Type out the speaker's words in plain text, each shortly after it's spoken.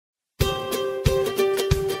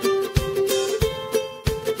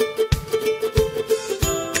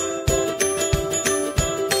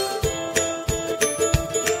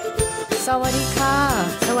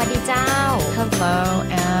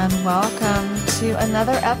to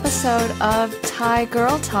another episode of Thai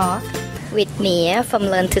Girl Talk. With Mia from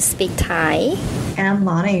Learn to Speak Thai. And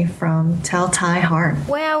Lonnie from Tell Thai Heart.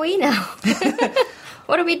 Where are we now?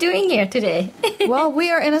 What are we doing here today? Well,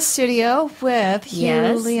 we are in a studio with Hugh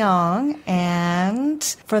Yes. Leong. And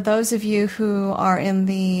for those of you who are in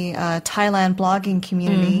the Thailand blogging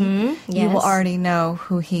community, you will Yes. already know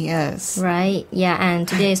who he is. Right, yeah, and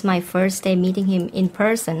today is my first day meeting him in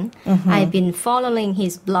person. I've been following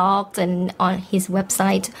his blogs and on his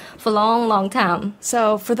website for a long, long time.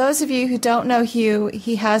 So for those of you who don't know Hugh,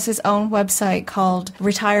 he has his own website called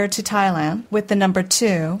Retire to Thailand with the number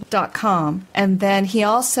 2.com. And then he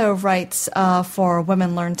also writes for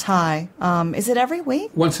Women Learn Thai. Is it every week?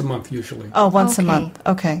 Once a month, usually. Oh, once a Okay. month.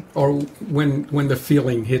 Okay. Or when the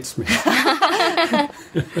feeling hits me.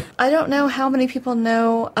 I don't know how many people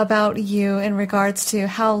know about you in regards to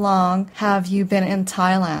how long have you been in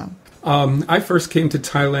Thailand? I first came to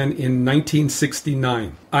Thailand in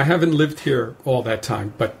 1969. I haven't lived here all that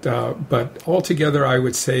time, but altogether I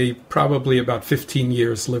would say probably about 15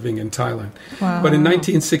 years living in Thailand. Wow. But in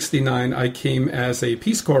 1969 I came as a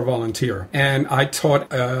Peace Corps volunteer, and I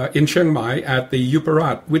taught in Chiang Mai at the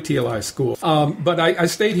Uparat Wityalai School. But I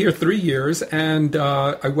stayed here 3 years, and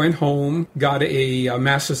I went home, got a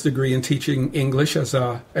master's degree in teaching English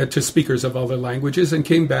to speakers of other languages, and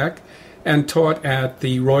came back and taught at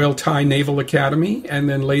the Royal Thai Naval Academy and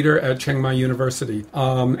then later at Chiang Mai University.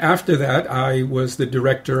 After that, I was the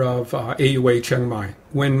director of AUA Chiang Mai.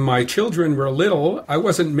 When my children were little, I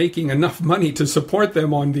wasn't making enough money to support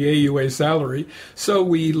them on the AUA salary, so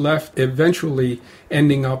we left, eventually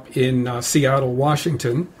ending up in Seattle,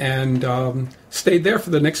 Washington, and stayed there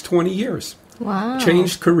for the next 20 years. Wow.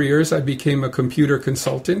 Changed careers. I became a computer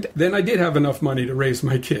consultant. Then I did have enough money to raise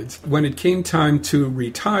my kids. When it came time to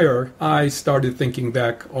retire, I started thinking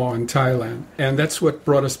back on Thailand. And that's what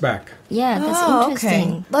brought us back. Yeah, that's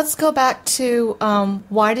interesting. Okay. Let's go back to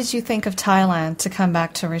why did you think of Thailand to come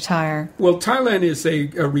back to retire? Well, Thailand is a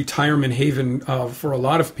retirement haven for a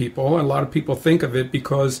lot of people. A lot of people think of it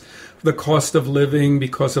because the cost of living,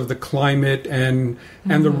 because of the climate, and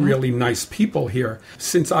the really nice people here.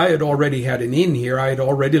 Since I had already had an inn here, I had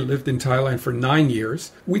already lived in Thailand for 9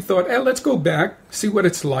 years. We thought, let's go back, see what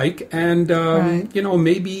it's like, and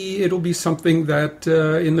maybe it'll be something that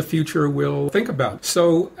in the future we'll think about.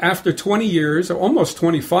 So after 20 years, or almost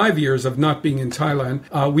 25 years of not being in Thailand,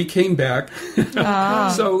 we came back.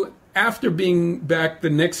 So after being back the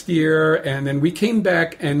next year, and then we came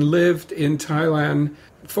back and lived in Thailand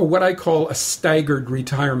for what I call a staggered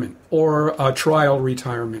retirement or a trial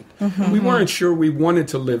retirement. We weren't sure we wanted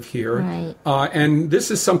to live here. Right. And this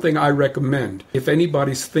is something I recommend. If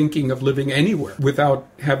anybody's thinking of living anywhere without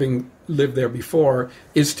having lived there before,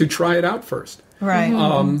 is to try it out first. Right.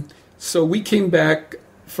 So we came back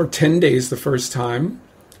for 10 days the first time,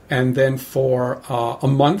 and then for a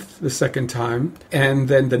month the second time. And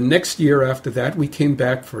then the next year after that, we came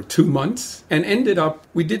back for 2 months and ended up,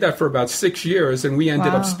 we did that for about 6 years, and we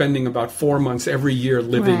ended up spending about 4 months every year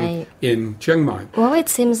living in Chiang Mai. Well, it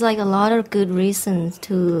seems like a lot of good reasons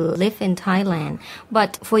to live in Thailand.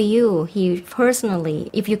 But for you, personally,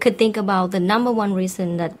 if you could think about the number one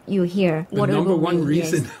reason that you're here, The what it number would one be?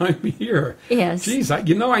 reason I'm here. Yes. Geez, I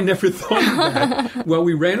never thought of that. Well,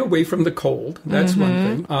 we ran away from the cold. That's one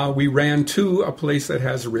thing. We ran to a place that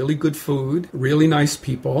has really good food, really nice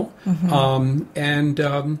people, and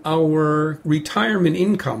our retirement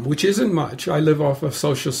income, which isn't much, I live off of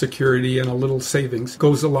Social Security and a little savings,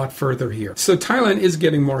 goes a lot further here. So Thailand is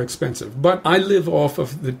getting more expensive, but I live off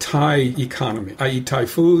of the Thai economy. I eat Thai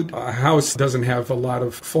food. A house doesn't have a lot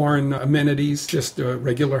of foreign amenities, just a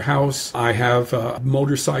regular house. I have a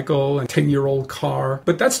motorcycle, a 10-year-old car,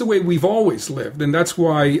 but that's the way we've always lived, and that's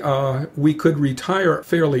why we could retire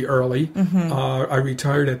fairly early. I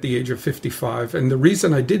retired at the age of 55, and the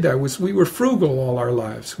reason I did that was we were frugal all our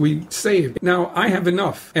lives. We saved. Now, I have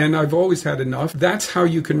enough, and I've always had enough. That's how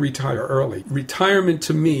you can retire early. Retirement,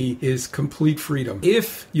 to me, is complete freedom,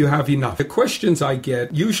 if you have enough. The questions I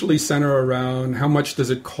get usually center around how much does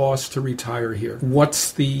it cost to retire here?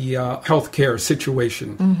 What's the healthcare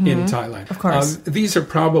situation in Thailand? Of course. These are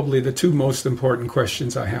probably the two most important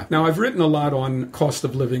questions I have. Now, I've written a lot on cost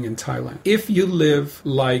of living in Thailand. If you live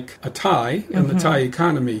like a Thai and the Thai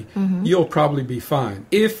economy, you'll probably be fine.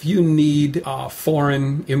 If you need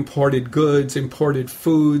foreign imported goods, imported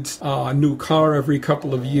foods, a new car every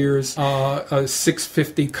couple of years, a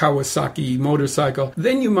 650 Kawasaki motorcycle,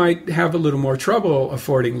 then you might have a little more trouble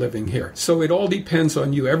affording living here. So it all depends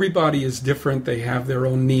on you. Everybody is different. They have their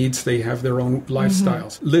own needs. They have their own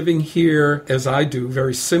lifestyles. Living here, as I do,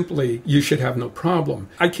 very simply, you should have no problem.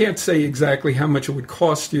 I can't say exactly how much it would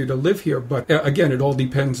cost you to live here, but again, it all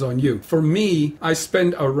depends on you. For me, I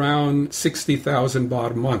spend around 60,000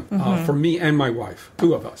 baht a month for me and my wife,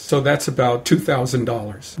 two of us. So that's about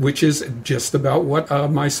 $2,000, which is just about what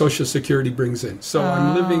my Social Security brings in. So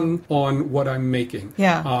I'm living on what I'm making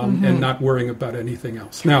and not worrying about anything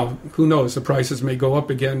else. Now, who knows? The prices may go up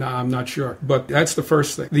again. I'm not sure. But that's the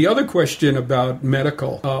first thing. The other question about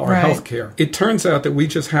medical or healthcare, it turns out that we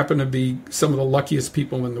just happen to be some of the luckiest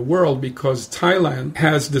people in the world because Thailand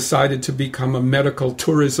has decided to become a medical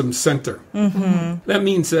tourism center. That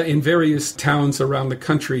means that in various towns around the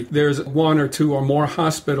country, there's one or two or more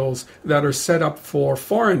hospitals that are set up for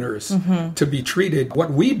foreigners to be treated.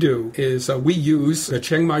 What we do is we use the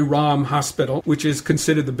Chiang Mai Ram Hospital, which is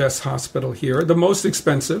considered the best hospital here, the most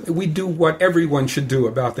expensive. We do what everyone should do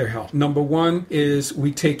about their health. Number one is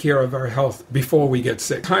we take care of our health before we get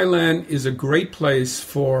sick. Thailand is a great place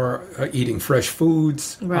for eating fresh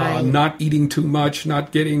foods, not eating too much,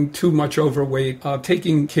 not getting too much overweight,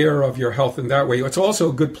 taking care of your health in that way. It's also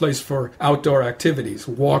a good place for outdoor activities,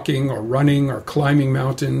 walking or running or climbing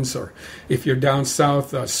mountains, or if you're down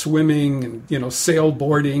south, swimming and,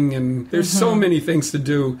 sailboarding. And there's so many things to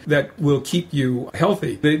do that will keep you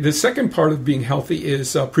healthy. The second part of being healthy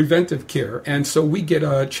is preventive care. And so we get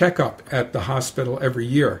a checkup at the hospital every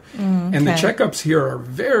year. And the checkups here are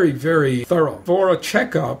very, very thorough. For a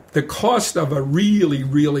checkup, the cost of a really,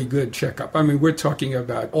 really good checkup, I mean, we're talking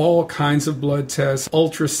about all kinds of blood tests,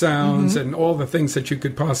 ultrasounds, and all the things that you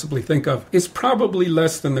could possibly think of, is probably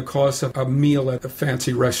less than the cost of a meal at a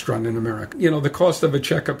fancy restaurant in America. The cost of a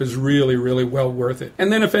checkup is really, really well worth it.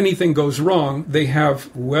 And then if anything goes wrong, they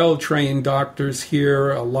have well-trained doctors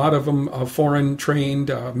here, a lot of them foreign trained,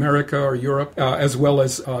 America or Europe, as well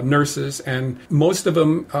as nurses, and most of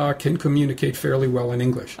them can communicate fairly well in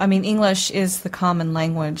English. I mean, English is the common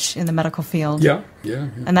language in the medical field. Yeah.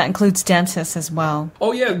 And that includes dentists as well.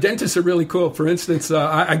 Oh, yeah, dentists are really cool. For instance,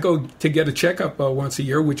 I go to get a checkup once a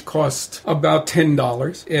year, which costs about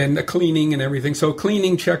 $10, and a cleaning and everything. So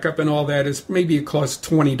cleaning, checkup, and all that is maybe it costs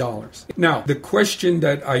 $20. Now, the question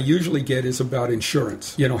that I usually get is about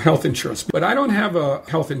insurance, health insurance. But I don't have a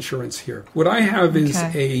health insurance here. What I have is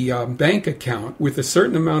a bank account with a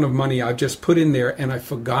certain amount of money I've just put in there, and I've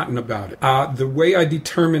forgotten about it. The way I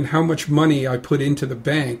determine how much money I put into the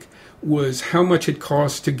bank was how much it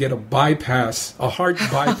cost to get a heart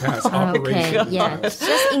bypass operation.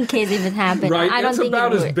 Just in case if it happened. Right, I don't it's think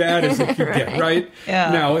about it as would. bad as it could get, right?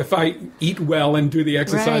 Now, if I eat well and do the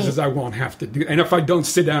exercises, I won't have to do. And if I don't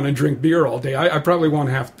sit down and drink beer all day, I probably won't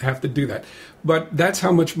have to do that. But that's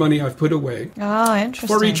how much money I've put away. Oh, interesting.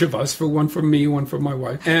 For each of us, for one for me, one for my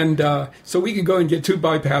wife. And so we could go and get 2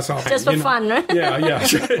 bypass operations. Just for fun, right? Yeah,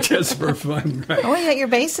 just for fun, right? Oh, yeah, your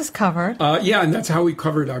base is covered. And that's how we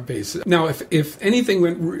covered our bases. Now, if anything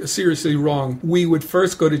went seriously wrong, we would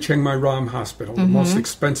first go to Chiang Mai Ram Hospital, the most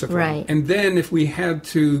expensive one. And then if we had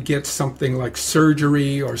to get something like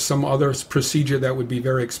surgery or some other procedure that would be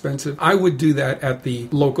very expensive, I would do that at the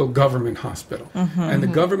local government hospital. And the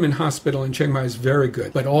government hospital in Chiang Mai is very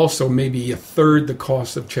good, but also maybe a third the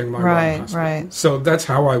cost of Chiang Mai Ram Hospital. Right. So that's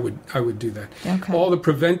how I would do that. Okay. All the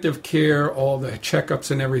preventive care, all the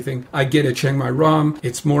checkups and everything, I get at Chiang Mai Ram.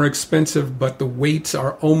 It's more expensive, but the waits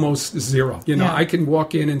are almost zero. I can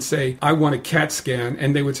walk in and say, I want a CAT scan,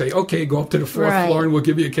 and they would say, okay, go up to the 4th floor and we'll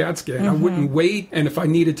give you a CAT scan. I wouldn't wait, and if I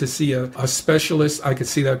needed to see a specialist, I could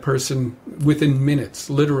see that person within minutes,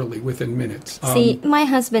 literally within minutes. See, my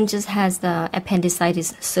husband just has the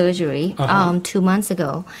appendicitis surgery 2 months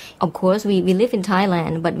ago. Of course, we live in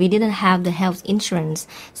Thailand, but we didn't have the health insurance.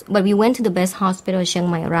 But we went to the best hospital, Chiang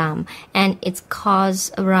Mai Ram, and it's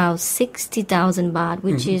cost around 60,000 baht,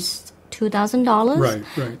 which is $2,000.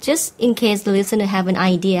 Right. Just in case the listener have an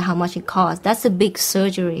idea how much it costs. That's a big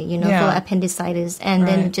surgery, for appendicitis, and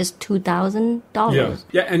then just $2,000.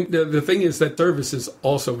 Yeah, and the thing is that service is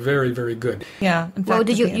also very, very good. Yeah. In fact, well,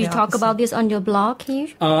 did you talk about this on your blog here?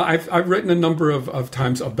 I've written a number of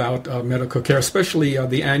times about medical care, especially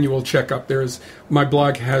the annual checkup. My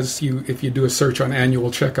blog has if you do a search on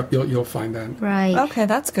annual checkup, you'll find that. Right. Okay,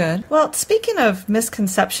 that's good. Well, speaking of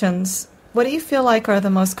misconceptions, what do you feel like are the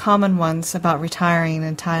most common ones about retiring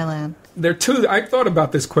in Thailand? There are two. I thought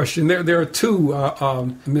about this question. There are two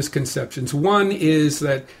misconceptions. One is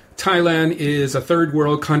that Thailand is a third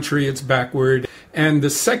world country. It's backward. And the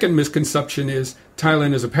second misconception is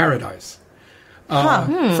Thailand is a paradise.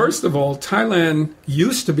 First of all, Thailand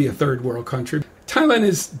used to be a third world country. Thailand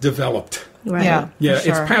is developed. Right. Yeah, Yeah, for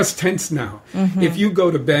sure. it's past tense now. If you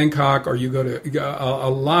go to Bangkok or you go to a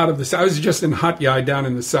lot of the... I was just in Hat Yai down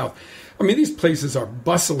in the south. I mean, these places are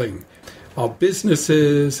bustling.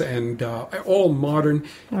 Businesses and all modern.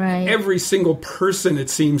 Right. Every single person, it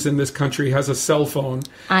seems, in this country has a cell phone.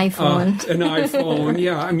 iPhone. An iPhone,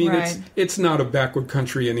 yeah. I mean, Right. it's not a backward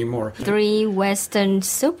country anymore. 3 Western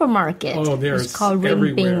supermarkets. Oh, there's It's called Ring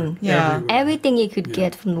everywhere. Bing. Yeah. Everywhere. Everything you could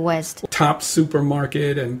get from the West. Top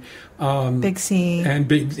supermarket and Big C. and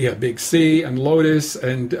Big C and Lotus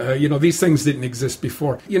and these things didn't exist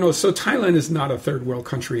before. So Thailand is not a third world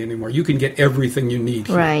country anymore. You can get everything you need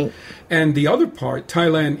here. Right. And the other part,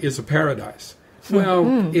 Thailand is a paradise. Well,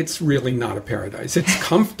 it's really not a paradise. It's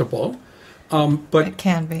comfortable, but It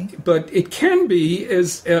can be. but it can be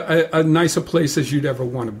as a nice a place as you'd ever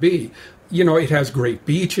want to be. It has great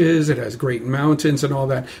beaches, it has great mountains and all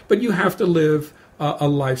that, but you have to live a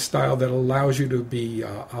lifestyle that allows you to be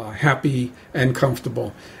happy and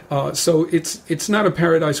comfortable. So it's not a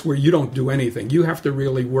paradise where you don't do anything. You have to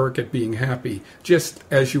really work at being happy, just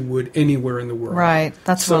as you would anywhere in the world. Right.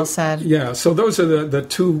 That's So, well said. Yeah, so those are the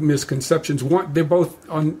two misconceptions. One, they're both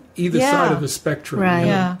on either Yeah. side of the spectrum. Right.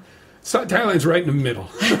 Yeah. So Thailand's right in the middle.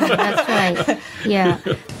 That's right. Yeah.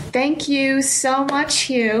 Thank you so much,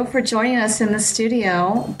 Hugh, for joining us in the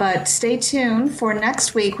studio. But stay tuned for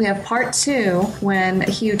next week. We have part 2 when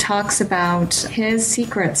Hugh talks about his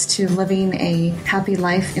secrets to living a happy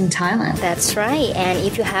life in Thailand. That's right. And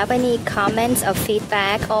if you have any comments or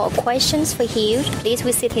feedback or questions for Hugh, please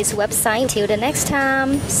visit his website. Till the next time.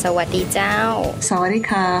 สวัสดีเจ้า Sawadee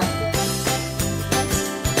ka.